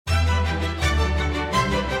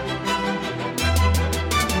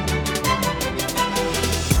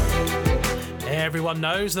Everyone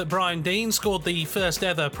knows that Brian Deane scored the first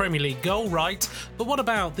ever Premier League goal, right? But what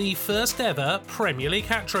about the first ever Premier League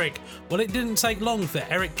hat-trick? Well, it didn't take long for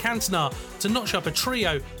Eric Cantona to notch up a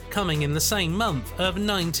trio coming in the same month of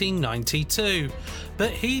 1992. But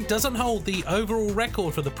he doesn't hold the overall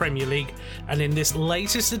record for the Premier League, and in this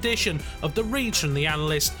latest edition of the Reads from the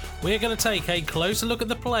Analyst, we're going to take a closer look at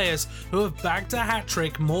the players who have bagged a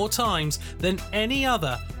hat-trick more times than any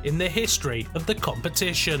other in the history of the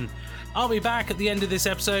competition. I'll be back at the end of this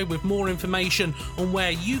episode with more information on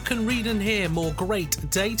where you can read and hear more great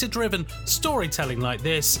data-driven storytelling like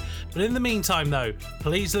this. But in the meantime though,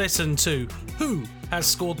 please listen to Who Has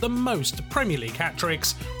Scored the Most Premier League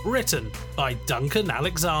Hat-Tricks, written by Duncan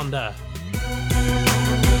Alexander.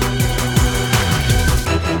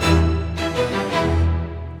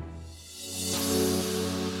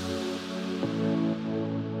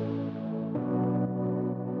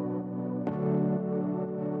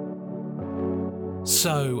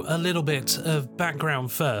 So, a little bit of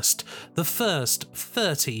background first. The first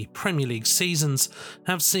 30 Premier League seasons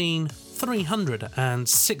have seen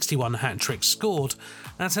 361 hat-tricks scored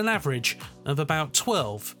at an average of about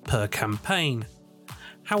 12 per campaign.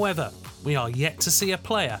 However, we are yet to see a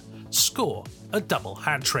player score a double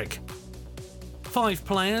hat-trick. 5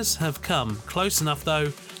 players have come close enough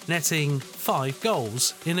though, netting 5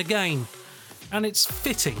 goals in a game. And it's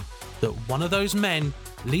fitting that one of those men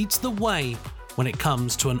leads the way when it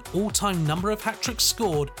comes to an all-time number of hat-tricks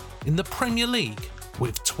scored in the Premier League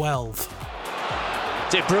with 12.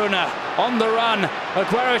 De Bruyne on the run,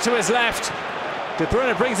 Aguero to his left. De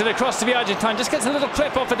Bruyne brings it across to the Argentine, just gets a little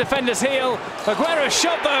clip off the defender's heel. Aguero's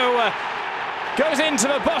shot though goes into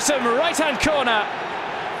the bottom right-hand corner.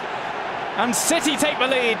 And City take the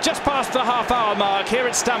lead just past the half-hour mark here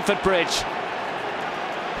at Stamford Bridge.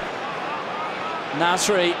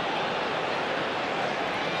 Nasri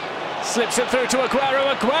slips it through to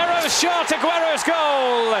Aguero. Aguero's shot, Aguero's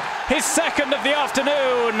goal! His second of the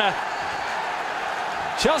afternoon.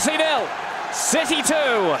 Chelsea 0, City 2.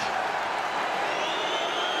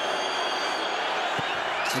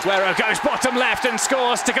 Aguero goes bottom left and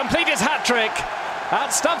scores to complete his hat-trick at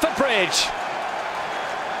Stamford Bridge.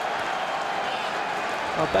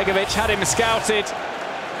 Well, Begovic had him scouted.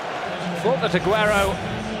 Thought that Aguero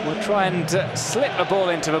would try and slip the ball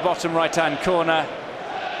into the bottom right-hand corner.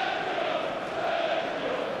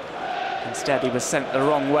 Instead, he was sent the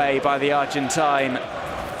wrong way by the Argentine.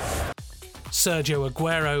 Sergio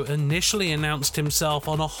Aguero initially announced himself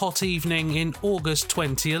on a hot evening in August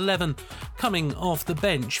 2011, coming off the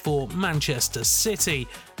bench for Manchester City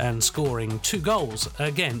and scoring 2 goals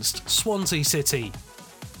against Swansea City.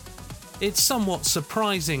 It's somewhat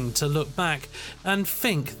surprising to look back and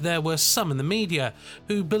think there were some in the media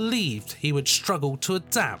who believed he would struggle to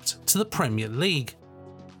adapt to the Premier League.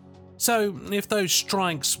 So, if those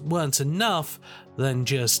strikes weren't enough, then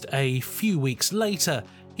just a few weeks later,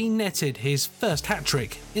 he netted his first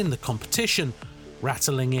hat-trick in the competition,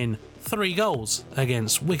 rattling in 3 goals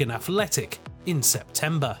against Wigan Athletic in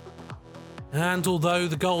September. And although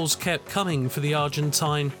the goals kept coming for the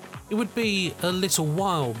Argentine, it would be a little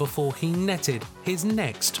while before he netted his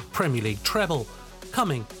next Premier League treble,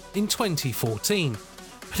 coming in 2014.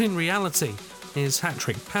 But in reality, his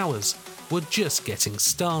hat-trick powers were just getting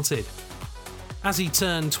started. As he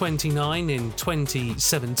turned 29 in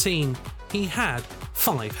 2017, he had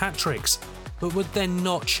 5 hat-tricks, but would then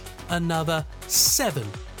notch another 7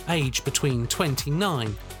 aged between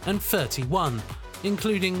 29 and 31,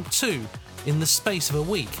 including 2 in the space of a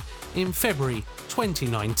week in February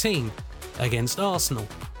 2019 against Arsenal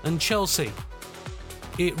and Chelsea.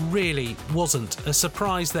 It really wasn't a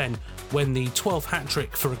surprise then when the 12th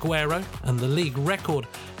hat-trick for Aguero and the league record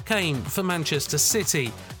came for Manchester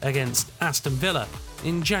City against Aston Villa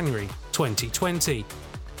in January 2020.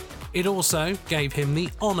 It also gave him the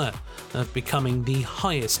honour of becoming the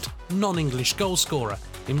highest non-English goalscorer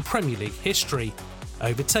in Premier League history,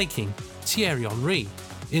 overtaking Thierry Henry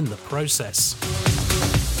in the process.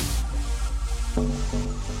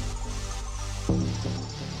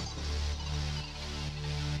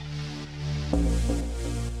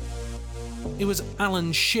 It was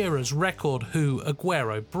Alan Shearer's record who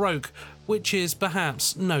Aguero broke, which is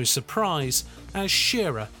perhaps no surprise, as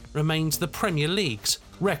Shearer remains the Premier League's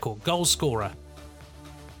record goalscorer.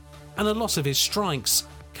 And a lot of his strikes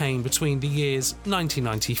came between the years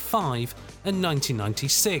 1995 and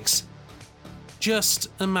 1996. Just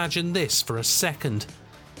imagine this for a second.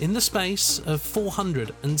 In the space of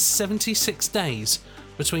 476 days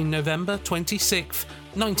between November 26,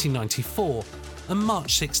 1994 and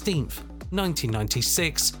March 16th,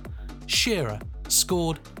 1996, Shearer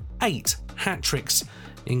scored 8 hat-tricks,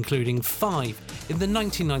 including 5 in the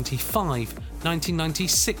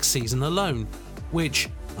 1995-1996 season alone, which,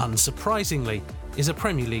 unsurprisingly, is a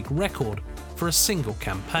Premier League record for a single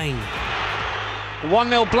campaign.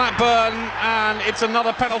 1-0 Blackburn, and it's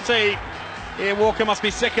another penalty. Ian Walker must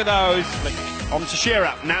be sick of those. On to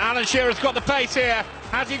Shearer. Now Alan Shearer's got the pace here.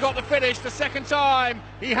 Has he got the finish the second time?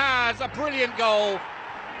 He has. A brilliant goal.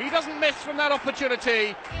 He doesn't miss from that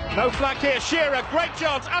opportunity. No flag here. Shearer, great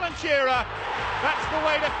chance. Alan Shearer. That's the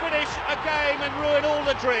way to finish a game and ruin all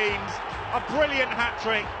the dreams. A brilliant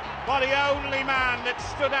hat-trick by the only man that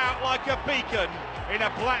stood out like a beacon in a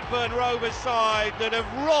Blackburn Rovers side that have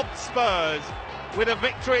robbed Spurs with a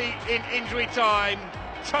victory in injury time,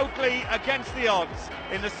 totally against the odds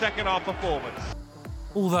in the second half performance.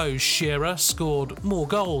 Although Shearer scored more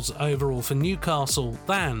goals overall for Newcastle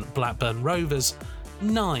than Blackburn Rovers,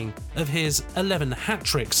 9 of his 11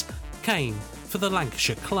 hat-tricks came for the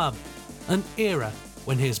Lancashire club, an era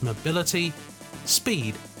when his mobility,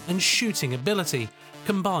 speed and shooting ability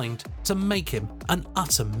combined to make him an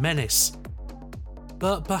utter menace.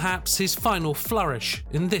 But perhaps his final flourish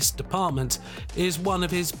in this department is one of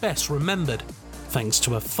his best remembered, thanks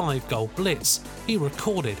to a 5-goal blitz he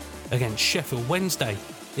recorded against Sheffield Wednesday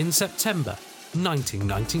in September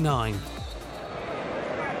 1999.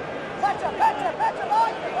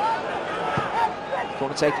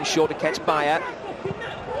 Corner taken short against Bayer.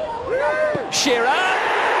 Shearer!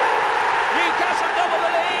 Newcastle double the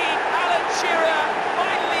lead! Alan Shearer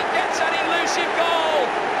finally gets an elusive goal!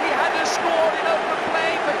 He hadn't scored in open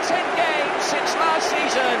play for 10 games since last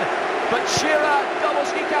season, but Shearer doubles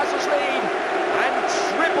Newcastle's lead and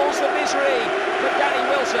triples the misery for Danny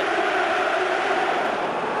Wilson.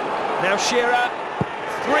 Now Shearer,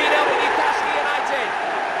 3-0 to Newcastle United,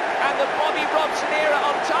 and the Bobby Robson era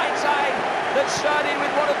of Tyneside that started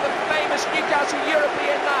with one of the famous Newcastle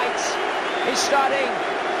European nights is starting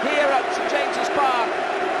here at St James's Park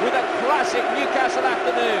with a classic Newcastle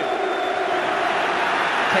afternoon.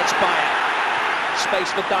 Catch Bayer,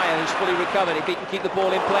 space for Dyer, who's fully recovered. If he can keep the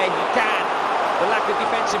ball in play, he can. The lack of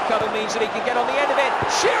defensive cover means that he can get on the end of it.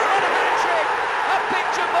 Shearer on a hat-trick, a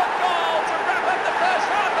picture-book goal to wrap up the first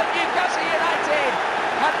half of Newcastle United,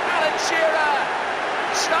 and Alan Shearer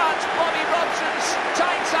starts Bobby Robson's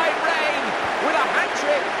Tyneside reign with a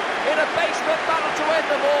hat-trick in a basement battle to end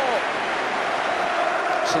the war.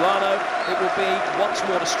 Solano, it will be once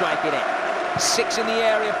more to strike in it. 6 in the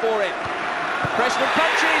area for him. Pressman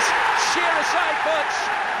punches, Shearer side foots,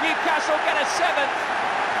 Newcastle get a 7th,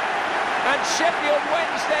 and Sheffield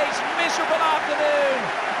Wednesday's miserable afternoon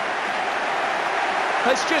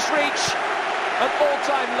has just reached an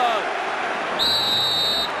all-time low.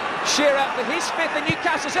 Shearer for his 5th and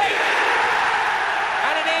Newcastle's 8th,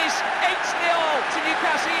 and it is 8-0 to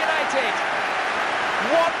Newcastle United.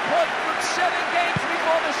 1 point from 7 games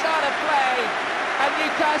before the start of play, and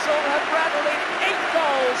Newcastle have rattled in 8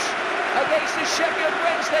 goals against the Sheffield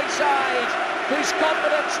Wednesday side, whose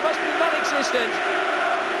confidence must be non-existent,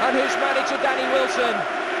 and whose manager Danny Wilson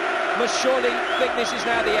must surely think this is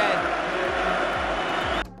now the end.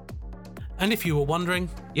 And if you were wondering,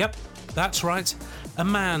 yep, that's right, a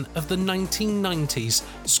man of the 1990s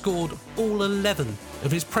scored all 11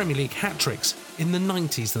 of his Premier League hat-tricks in the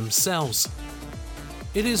 90s themselves.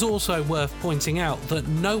 It is also worth pointing out that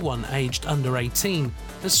no one aged under 18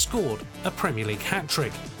 has scored a Premier League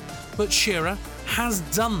hat-trick, but Shearer has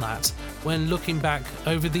done that when looking back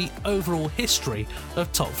over the overall history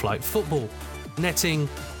of top-flight football, netting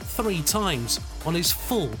 3 times on his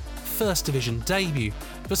full First Division debut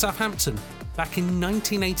for Southampton back in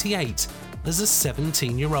 1988 as a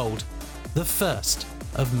 17-year-old, the first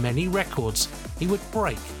of many records he would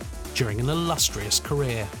break during an illustrious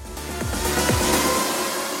career.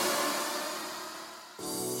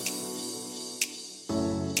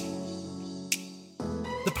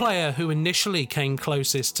 The player who initially came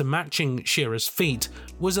closest to matching Shearer's feat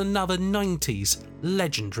was another 90s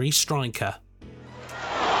legendary striker.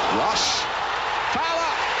 Rush.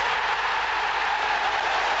 Fowler.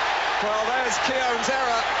 Well, there's Keown's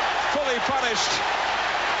error, fully punished.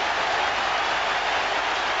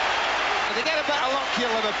 They get a bit of luck here,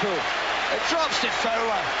 Liverpool. It drops to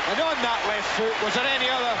Fowler, and on that left foot, was there any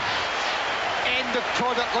other end of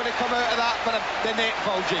product going to come out of that but the net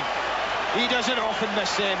bulging? He doesn't often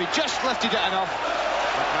miss them, he just lifted it enough.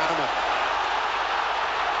 McManaman.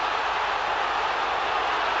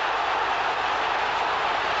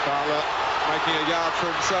 Fowler making a yard for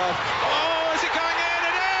himself. Oh, is it going in?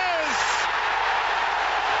 It is!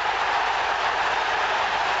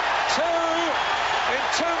 2 in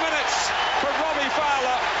 2 minutes for Robbie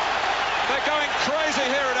Fowler. They're going crazy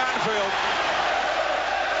here at Anfield.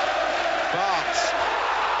 But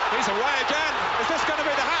he's away again. Is this going to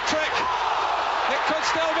be the hat-trick? It could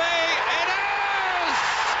still be. It is!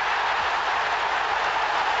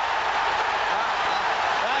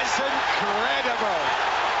 That's incredible.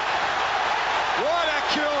 What a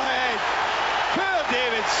cool head. Poor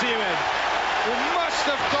David Seaman, who must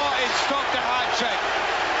have thought he'd stopped the hat-trick.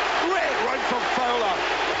 Great run from Fowler.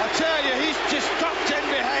 I tell you, he's just tucked in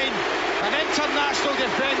behind an international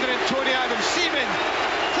defender in Tony Adams. Seaman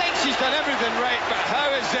thinks he's done everything right, but how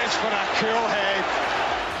is this for a cool head?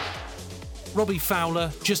 Robbie Fowler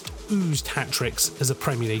just oozed hat-tricks as a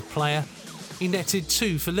Premier League player. He netted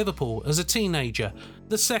 2 for Liverpool as a teenager,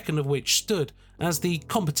 the second of which stood as the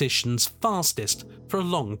competition's fastest for a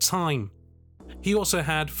long time. He also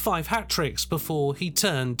had 5 hat-tricks before he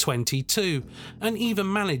turned 22, and even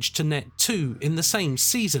managed to net 2 in the same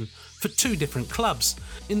season for 2 different clubs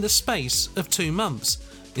in the space of 2 months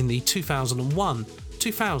in the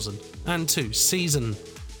 2001-2002 season.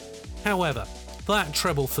 However, that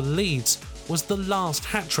treble for Leeds was the last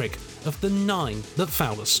hat-trick of the 9 that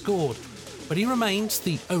Fowler scored, but he remained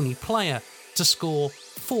the only player to score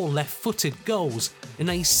 4 left-footed goals in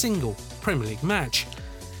a single Premier League match.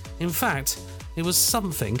 In fact, it was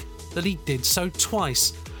something that he did so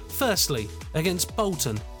twice, firstly against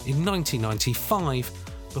Bolton in 1995,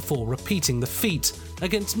 before repeating the feat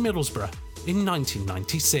against Middlesbrough in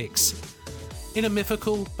 1996. In a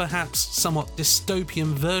mythical, perhaps somewhat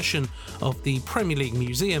dystopian version of the Premier League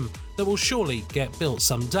Museum that will surely get built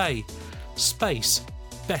someday, space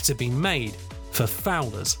better be made for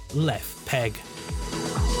Fowler's left peg.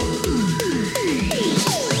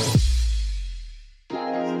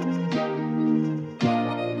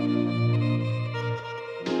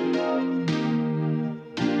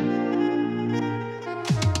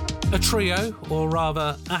 A trio, or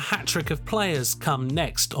rather a hat-trick of players, come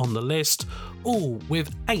next on the list, all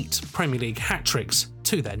with 8 Premier League hat-tricks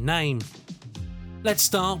to their name. Let's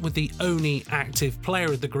start with the only active player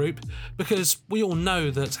of the group, because we all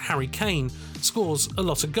know that Harry Kane scores a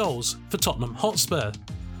lot of goals for Tottenham Hotspur.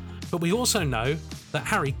 But we also know that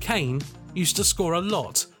Harry Kane used to score a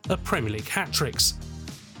lot of Premier League hat-tricks.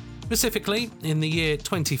 Specifically in the year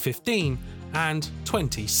 2015 and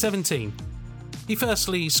 2017. He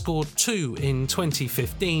firstly scored 2 in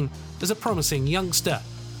 2015 as a promising youngster,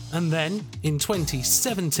 and then in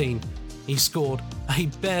 2017 he scored a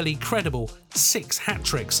barely credible 6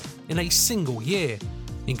 hat-tricks in a single year,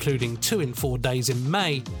 including 2 in 4 days in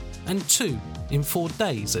May and 2 in 4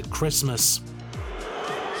 days at Christmas.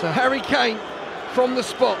 So Harry Kane from the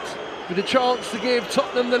spot with a chance to give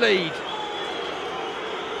Tottenham the lead.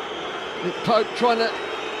 Nick Pope trying to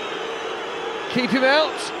keep him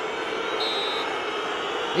out.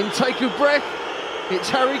 Intake of breath, it's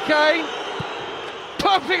Harry Kane,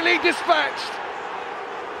 perfectly dispatched.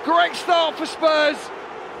 Great start for Spurs.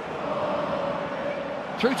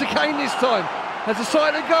 Through to Kane this time, has a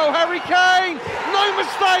sight to go, Harry Kane, no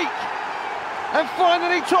mistake. And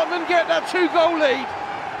finally Tottenham get that 2-goal lead.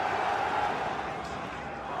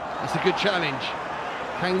 That's a good challenge.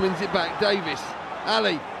 Kane wins it back, Davis,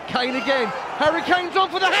 Ali, Kane again, Harry Kane's on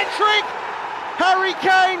for the hat-trick. Harry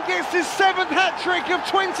Kane gets his 7th hat-trick of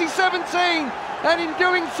 2017, and in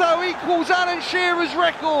doing so equals Alan Shearer's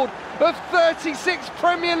record of 36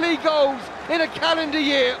 Premier League goals in a calendar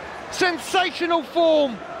year. Sensational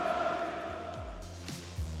form.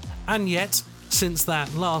 And yet, since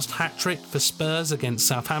that last hat-trick for Spurs against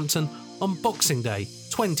Southampton on Boxing Day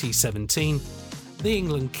 2017, the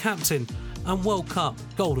England captain and World Cup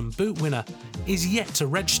Golden Boot winner is yet to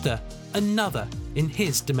register another in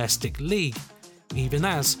his domestic league, even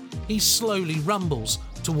as he slowly rumbles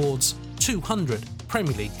towards 200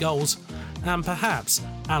 Premier League goals and perhaps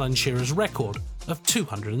Alan Shearer's record of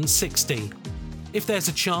 260. If there's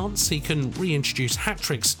a chance he can reintroduce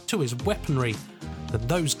hat-tricks to his weaponry, then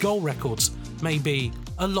those goal records may be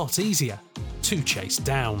a lot easier to chase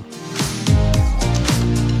down.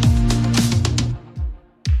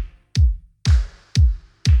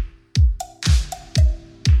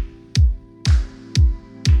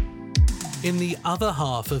 In the other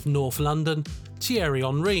half of North London, Thierry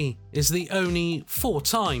Henry is the only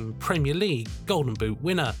 4-time Premier League Golden Boot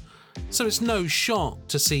winner, so it's no shock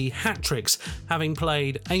to see hat-tricks having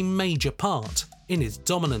played a major part in his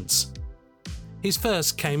dominance. His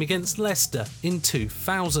first came against Leicester in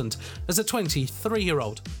 2000 as a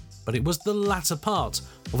 23-year-old, but it was the latter part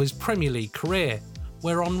of his Premier League career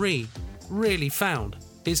where Henry really found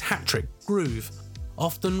his hat-trick groove,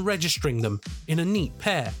 often registering them in a neat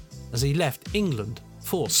pair as he left England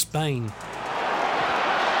for Spain.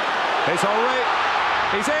 It's Henry,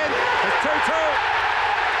 he's in, it's 2-2,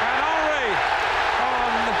 and Henry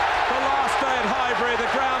on the last day at Highbury, the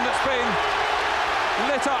ground that's been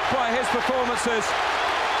lit up by his performances.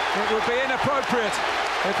 It would be inappropriate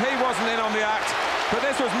if he wasn't in on the act, but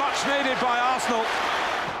this was much needed by Arsenal.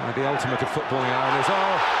 The ultimate of footballing, Aaron, is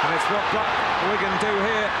and it's what Wigan do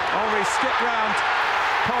here. Henry skip round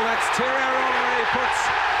Pollett's. Thierry Henry puts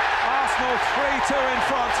Arsenal 3-2 in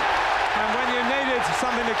front, and when you needed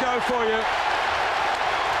something to go for you,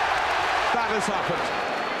 that has happened.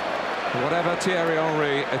 Whatever Thierry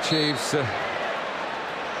Henry achieves,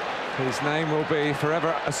 his name will be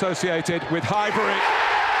forever associated with Highbury,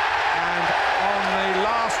 and on the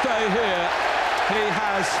last day here he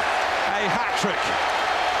has a hat-trick.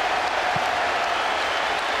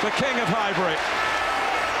 The king of Highbury.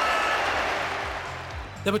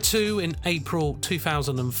 There were two in April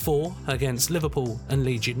 2004 against Liverpool and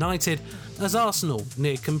Leeds United as Arsenal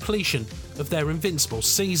neared completion of their invincible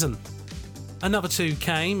season. Another two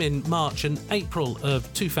came in March and April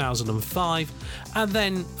of 2005, and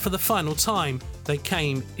then for the final time they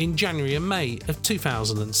came in January and May of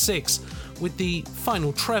 2006, with the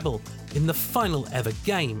final treble in the final ever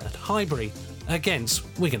game at Highbury against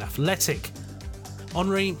Wigan Athletic.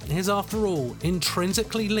 Henry is after all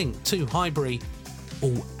intrinsically linked to Highbury.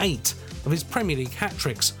 All 8 of his Premier League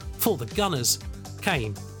hat-tricks for the Gunners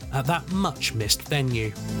came at that much-missed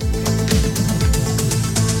venue.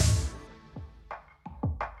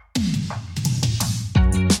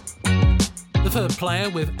 The third player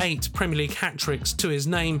with 8 Premier League hat-tricks to his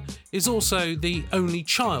name is also the only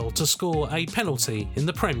child to score a penalty in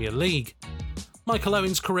the Premier League. Michael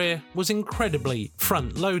Owen's career was incredibly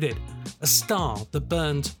front-loaded, a star that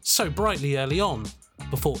burned so brightly early on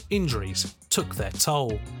before injuries took their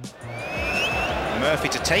toll. Murphy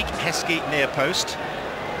to take, Heskey near post.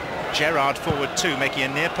 Gerrard forward 2, making a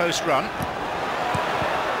near post run.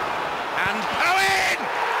 And Owen!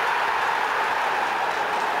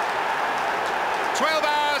 12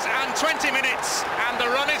 hours and 20 minutes, and the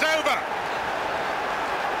run is over.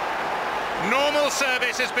 Normal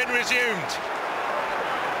service has been resumed.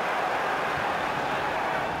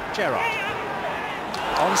 Gerrard.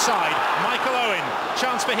 Onside, Michael Owen.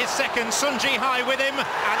 Chance for his second, Sun Ji Hai with him,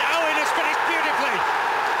 and Owen has finished beautifully.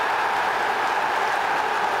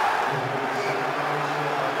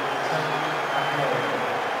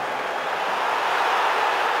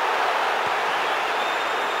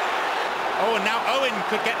 Oh, and now Owen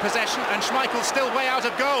could get possession, and Schmeichel's still way out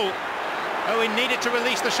of goal. Owen needed to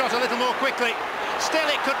release the shot a little more quickly. Still,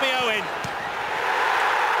 it could be Owen.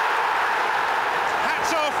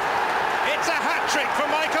 Hats off. It's a hat-trick for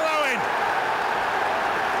Michael Owen.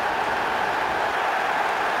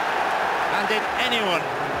 And did anyone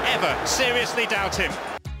ever seriously doubt him?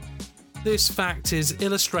 This fact is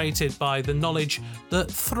illustrated by the knowledge that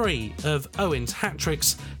 3 of Owen's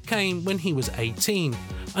hat-tricks came when he was 18,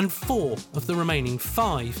 and 4 of the remaining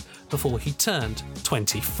 5 before he turned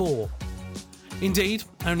 24. Indeed,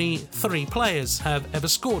 only 3 players have ever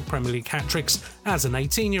scored Premier League hat-tricks as an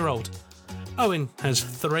 18-year-old. Owen has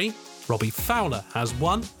 3, Robbie Fowler has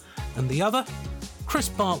 1, and the other, Chris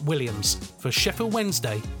Bart-Williams for Sheffield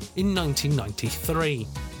Wednesday in 1993.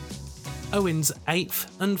 Owen's 8th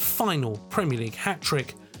and final Premier League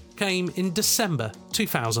hat-trick came in December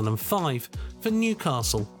 2005 for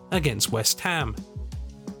Newcastle against West Ham.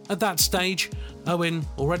 At that stage, Owen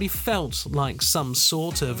already felt like some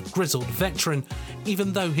sort of grizzled veteran,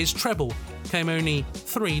 even though his treble came only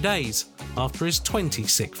 3 days after his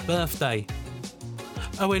 26th birthday.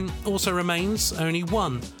 Owen also remains only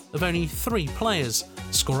one of only 3 players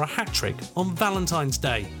to score a hat-trick on Valentine's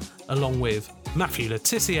Day, along with Matthew Le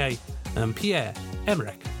Tissier and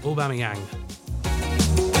Pierre-Emerick Aubameyang.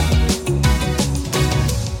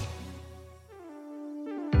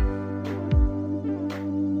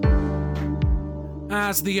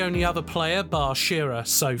 As the only other player bar Shearer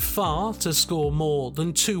so far to score more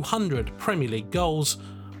than 200 Premier League goals,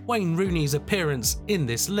 Wayne Rooney's appearance in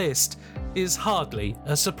this list is hardly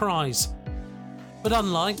a surprise. But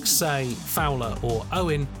unlike, say, Fowler or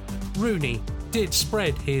Owen, Rooney did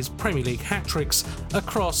spread his Premier League hat-tricks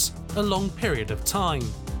across a long period of time.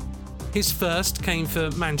 His first came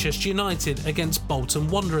for Manchester United against Bolton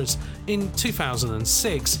Wanderers in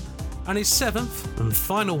 2006, and his 7th and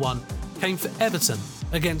final one came for Everton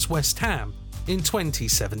against West Ham in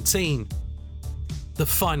 2017. The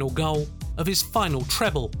final goal of his final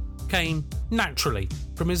treble came naturally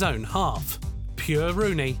from his own half. Pure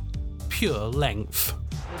Rooney, pure length.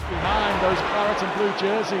 Behind those claret and blue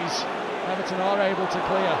jerseys, Everton are able to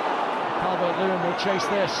clear. Calvert-Lewin will chase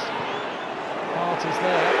this. Hart is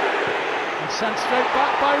there. And sent straight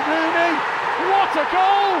back by Rooney. What a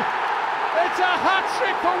goal! It's a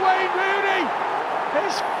hat-trick for Wayne Rooney!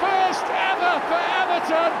 His first ever for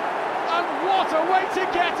Everton! And what a way to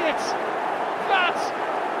get it! That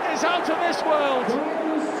is out of this world.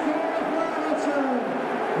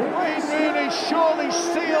 Wayne Rooney surely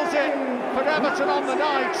seals it for Everton on the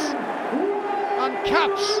night and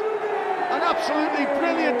caps an absolutely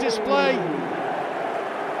brilliant display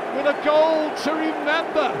with a goal to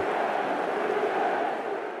remember.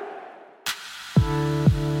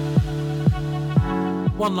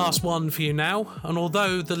 One last one for you now, and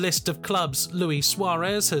although the list of clubs Luis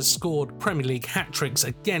Suarez has scored Premier League hat-tricks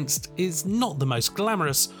against is not the most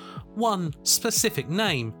glamorous, one specific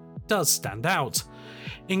name does stand out.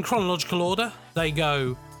 In chronological order, they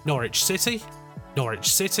go Norwich City,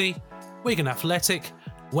 Wigan Athletic,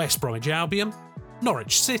 West Bromwich Albion,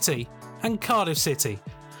 Norwich City and Cardiff City.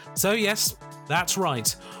 So yes, that's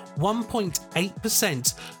right,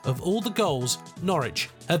 1.8% of all the goals Norwich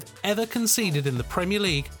have ever conceded in the Premier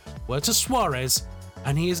League were to Suarez,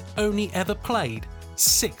 and he has only ever played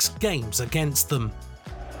 6 games against them.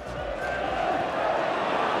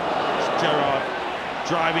 Gerrard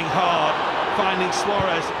driving hard, finding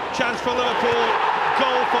Suarez, chance for Liverpool,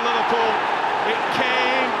 goal for Liverpool. It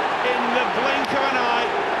came in the blink of an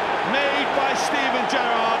eye, made by Steven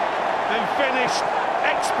Gerrard and finished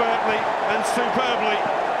expertly and superbly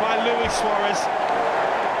by Luis Suarez.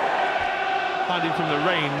 Hiding from the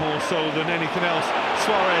rain more so than anything else.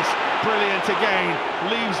 Suarez, brilliant again,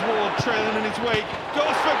 leaves Ward trailing in his wake,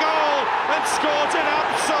 goes for goal and scores in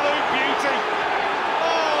absolute beauty.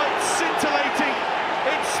 Oh, it's scintillating,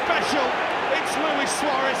 it's special, it's Luis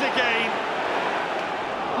Suarez again.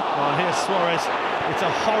 Well, here's Suarez, it's a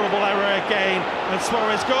horrible error again, and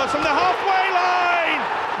Suarez goes from the halfway line.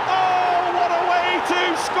 Oh, what a way to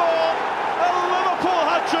score a Liverpool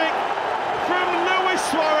hat-trick from Luis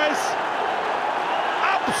Suarez.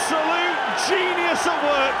 Absolute genius at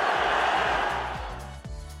work.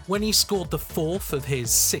 When he scored the 4th of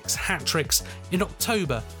his 6 hat-tricks in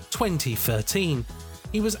October 2013,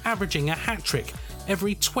 he was averaging a hat-trick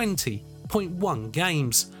every 20.1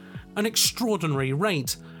 games, an extraordinary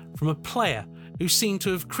rate from a player who seemed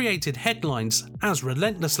to have created headlines as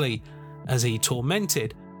relentlessly as he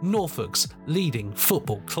tormented Norfolk's leading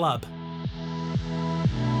football club.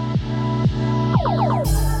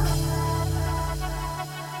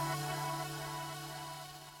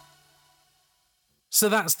 So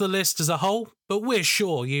that's the list as a whole, but we're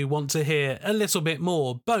sure you want to hear a little bit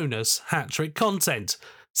more bonus hat-trick content.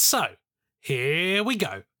 So, here we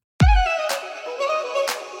go.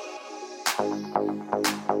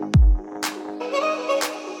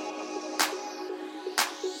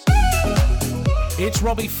 It's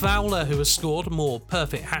Robbie Fowler who has scored more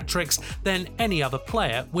perfect hat-tricks than any other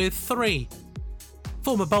player with 3.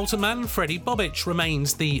 Former Bolton man Freddie Bobic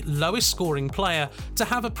remains the lowest scoring player to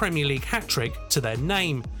have a Premier League hat-trick to their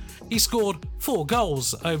name. He scored 4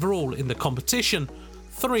 goals overall in the competition,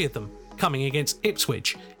 3 of them coming against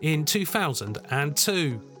Ipswich in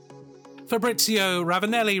 2002. Fabrizio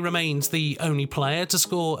Ravanelli remains the only player to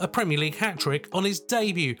score a Premier League hat-trick on his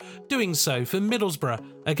debut, doing so for Middlesbrough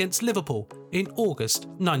against Liverpool in August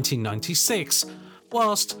 1996,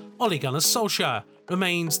 whilst Ole Gunnar Solskjaer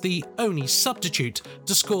remains the only substitute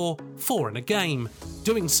to score 4 in a game,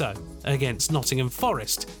 doing so against Nottingham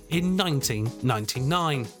Forest in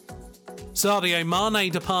 1999. Sadio Mane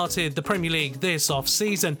departed the Premier League this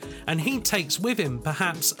off-season, and he takes with him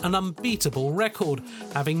perhaps an unbeatable record,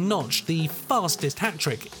 having notched the fastest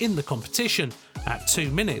hat-trick in the competition at 2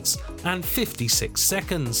 minutes and 56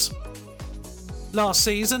 seconds. Last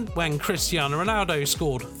season, when Cristiano Ronaldo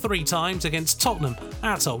scored 3 times against Tottenham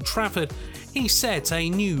at Old Trafford, he set a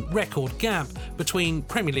new record gap between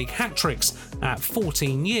Premier League hat-tricks at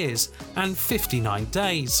 14 years and 59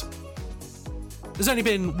 days. There's only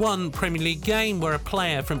been one Premier League game where a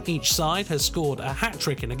player from each side has scored a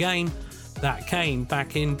hat-trick in a game. That came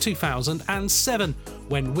back in 2007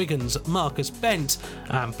 when Wigan's Marcus Bent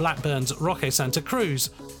and Blackburn's Roque Santa Cruz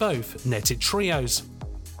both netted trios.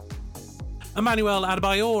 Emmanuel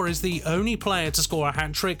Adebayor is the only player to score a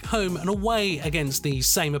hat-trick home and away against the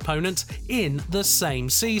same opponent in the same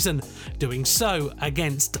season, doing so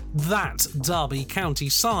against that Derby County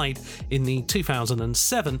side in the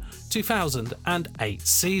 2007-2008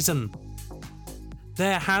 season.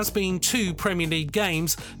 There has been 2 Premier League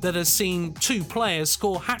games that have seen 2 players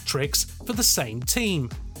score hat-tricks for the same team.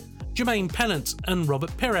 Jermaine Pennant and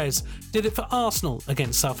Robert Pires did it for Arsenal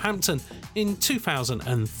against Southampton in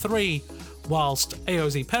 2003, whilst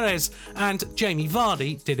Ayoze Perez and Jamie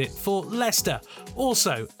Vardy did it for Leicester,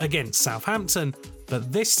 also against Southampton,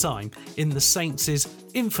 but this time in the Saints'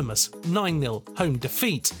 infamous 9-0 home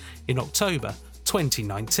defeat in October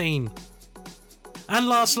 2019. And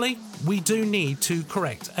lastly, we do need to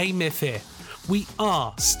correct a myth here. We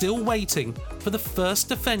are still waiting for the first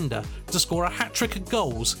defender to score a hat-trick of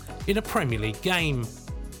goals in a Premier League game.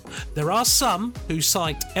 There are some who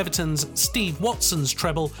cite Everton's Steve Watson's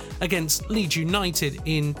treble against Leeds United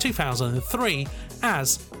in 2003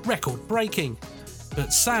 as record-breaking,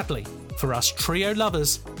 but sadly for us trio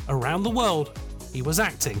lovers around the world, he was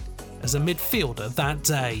acting as a midfielder that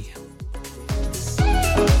day.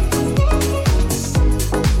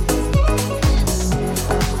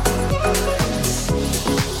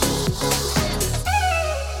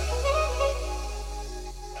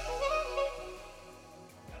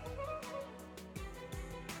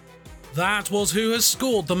 That was Who Has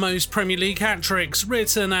Scored the Most Premier League Hat-Tricks,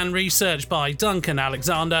 written and researched by Duncan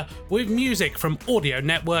Alexander, with music from Audio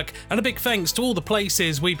Network, and a big thanks to all the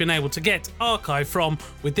places we've been able to get archive from,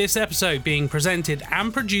 with this episode being presented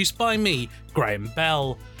and produced by me, Graham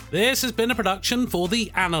Bell. This has been a production for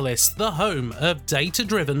The Analyst, the home of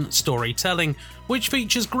data-driven storytelling, which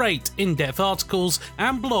features great in-depth articles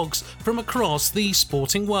and blogs from across the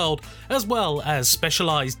sporting world, as well as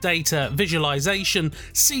specialised data visualisation,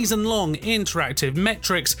 season-long interactive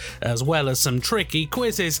metrics, as well as some tricky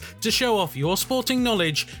quizzes to show off your sporting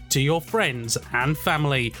knowledge to your friends and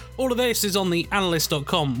family. All of this is on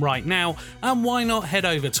theanalyst.com right now, and why not head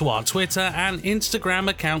over to our Twitter and Instagram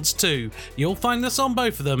accounts too. You'll find us on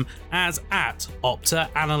both of them as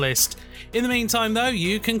 @OptaAnalyst. In the meantime though,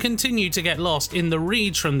 you can continue to get lost in the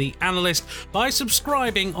reads from The Analyst by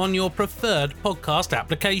subscribing on your preferred podcast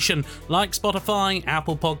application like Spotify,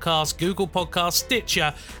 Apple Podcasts, Google Podcasts,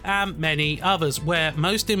 Stitcher and many others, where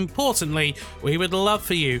most importantly we would love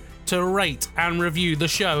for you to rate and review the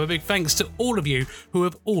show. A big thanks to all of you who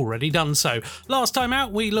have already done so. Last time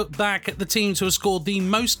out, we looked back at the teams who have scored the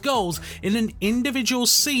most goals in an individual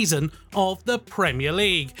season of the Premier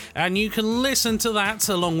League, and you can listen to that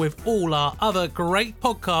along with all our other great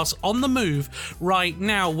podcasts on the move right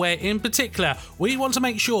now, where in particular we want to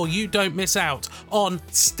make sure you don't miss out on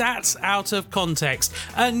Stats Out of Context,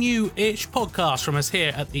 a new-ish podcast from us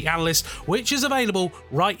here at The Analyst, which is available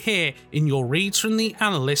right here in your Reads from The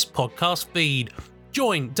Analyst podcast feed.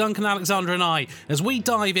 Join Duncan Alexander and I as we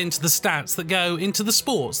dive into the stats that go into the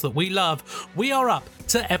sports that we love. We are up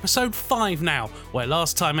to episode 5 now, where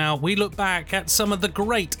last time out we look back at some of the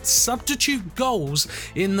great substitute goals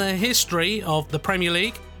in the history of the Premier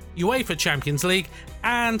League, UEFA Champions League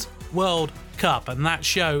and World Cup, and that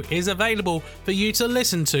show is available for you to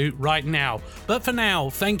listen to right now. But for now,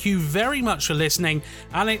 thank you very much for listening,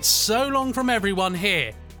 and it's so long from everyone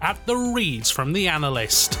here at the Reads from The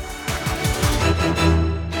Analyst.